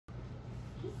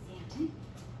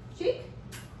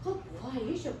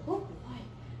show. Oh boy.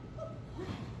 Oh boy.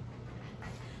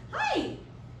 Hi,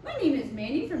 my name is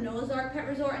Mandy from Noah's Ark Pet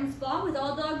Resort and Spa with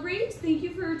all dog breeds. Thank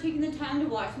you for taking the time to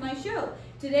watch my show.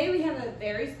 Today we have a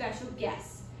very special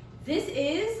guest. This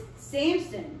is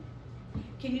Samson.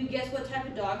 Can you guess what type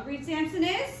of dog breed Samson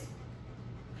is?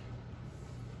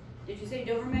 Did you say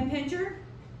Doberman Pinscher?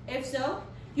 If so,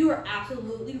 you are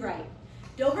absolutely right.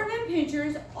 Doberman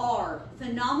Pinschers are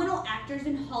phenomenal actors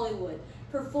in Hollywood,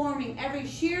 performing every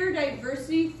sheer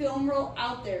diversity film role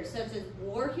out there, such as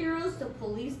war heroes to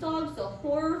police dogs to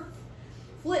horror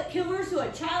flick killers to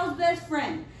a child's best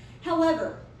friend.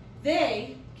 However,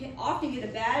 they can often get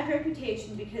a bad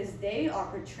reputation because they are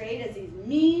portrayed as these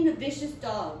mean, vicious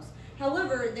dogs.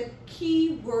 However, the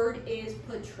key word is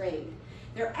portrayed.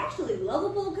 They're actually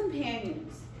lovable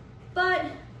companions. But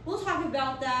we'll talk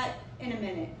about that in a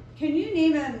minute. Can you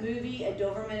name a movie a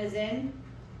Doberman is in?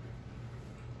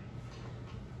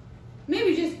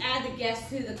 Maybe just add the guess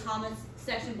to the comments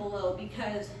section below,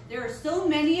 because there are so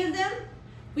many of them.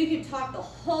 We could talk the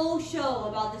whole show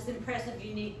about this impressive,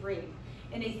 unique breed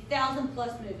in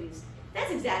 1,000+ movies.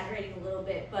 That's exaggerating a little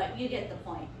bit, but you get the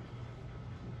point.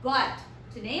 But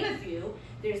to name a few,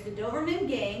 there's the Doberman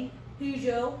Gang,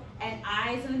 Peugeot, and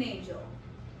Eyes of an Angel.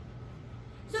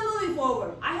 So moving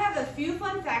forward, I have a few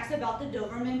fun facts about the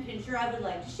Doberman Pinscher I would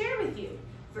like to share with you.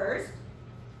 First,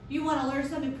 you want to learn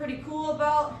something pretty cool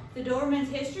about the Doberman's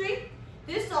history?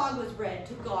 This dog was bred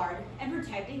to guard and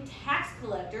protect a tax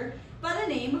collector by the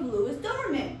name of Louis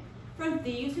Doberman from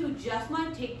thieves who just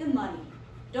might take the money.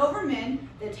 Doberman,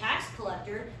 the tax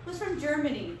collector, was from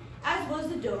Germany, as was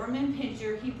the Doberman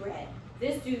Pinscher he bred.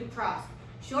 This dude crossed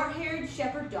short-haired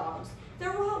shepherd dogs, the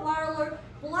Rottweiler,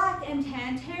 black and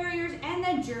tan terriers, and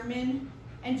the German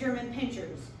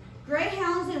Pinschers.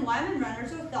 Greyhounds and Wyman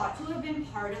runners are thought to have been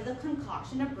part of the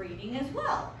concoction of breeding as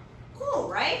well. Cool,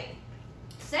 right?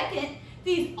 Second,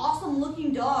 these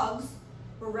awesome-looking dogs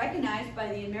were recognized by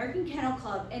the American Kennel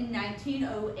Club in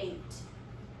 1908.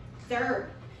 Third,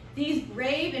 these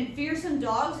brave and fearsome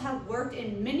dogs have worked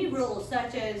in many roles,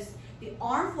 such as the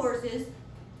armed forces,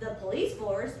 the police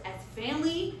force, as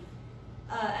family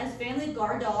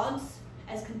guard dogs,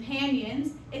 as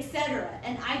companions, etc.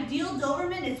 An ideal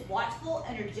Doberman is watchful,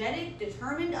 energetic,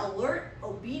 determined, alert,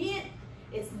 obedient.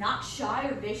 It's not shy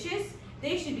or vicious.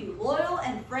 They should be loyal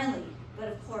and friendly, but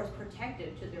of course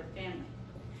protective to their family.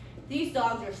 These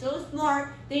dogs are so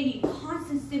smart, they need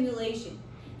constant stimulation.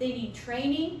 They need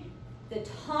training. The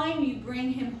time you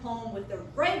bring him home with the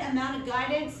right amount of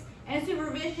guidance and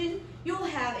supervision, you'll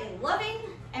have a loving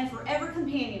and forever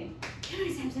companion. Come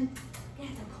here, Samson. Yeah,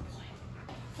 that's a good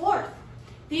boy. Fourth,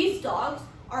 these dogs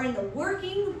are in the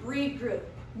working breed group,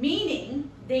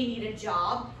 meaning they need a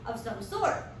job of some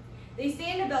sort. They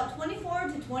stand about 24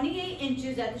 to 28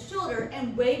 inches at the shoulder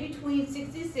and weigh between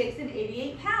 66 and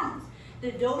 88 pounds.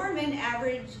 The Doberman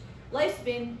average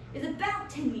lifespan is about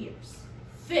 10 years.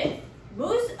 Fifth,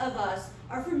 most of us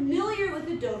are familiar with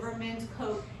the Doberman's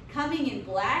coat coming in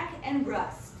black and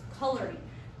rust coloring,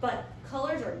 but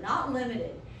colors are not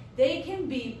limited. They can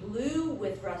be blue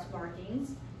with rust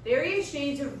markings, various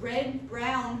shades of red,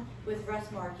 brown with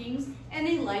rust markings, and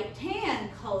a light tan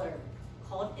color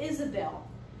called Isabel,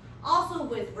 also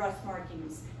with rust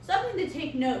markings. Something to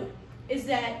take note is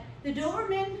that the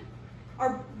Dobermans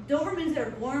that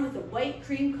are born with a white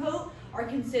cream coat are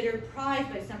considered prized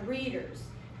by some breeders.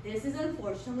 This is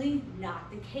unfortunately not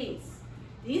the case.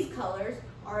 These colors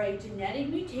are a genetic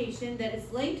mutation that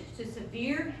is linked to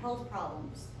severe health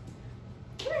problems.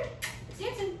 Come here,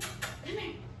 Samson, come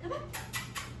here, come on.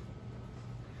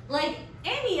 Like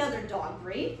any other dog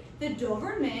breed, the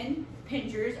Doberman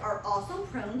Pinschers are also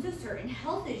prone to certain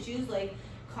health issues like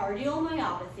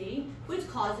cardiomyopathy, which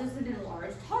causes an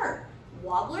enlarged heart,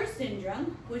 Wobbler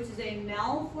syndrome, which is a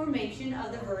malformation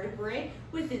of the vertebrae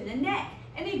within the neck,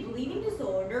 and a bleeding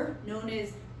disorder known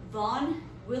as von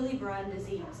Willebrand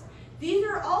disease. These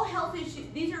are all health issues.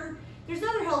 There's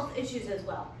other health issues as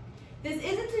well. This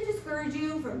isn't to discourage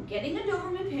you from getting a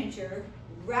Doberman Pinscher.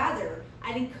 Rather,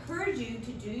 I'd encourage you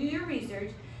to do your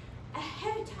research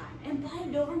ahead of time and buy a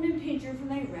Doberman Pinscher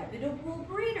from a reputable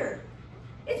breeder.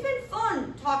 It's been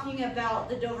fun talking about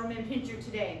the Doberman Pinscher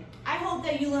today. I hope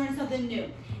that you learned something new.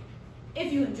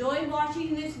 If you enjoyed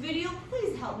watching this video,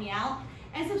 please help me out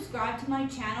and subscribe to my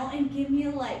channel and give me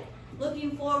a like.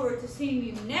 Looking forward to seeing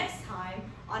you next time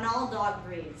on All Dog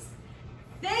Breeds.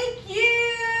 Thank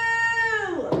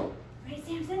you! Right,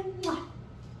 Samson? Mwah.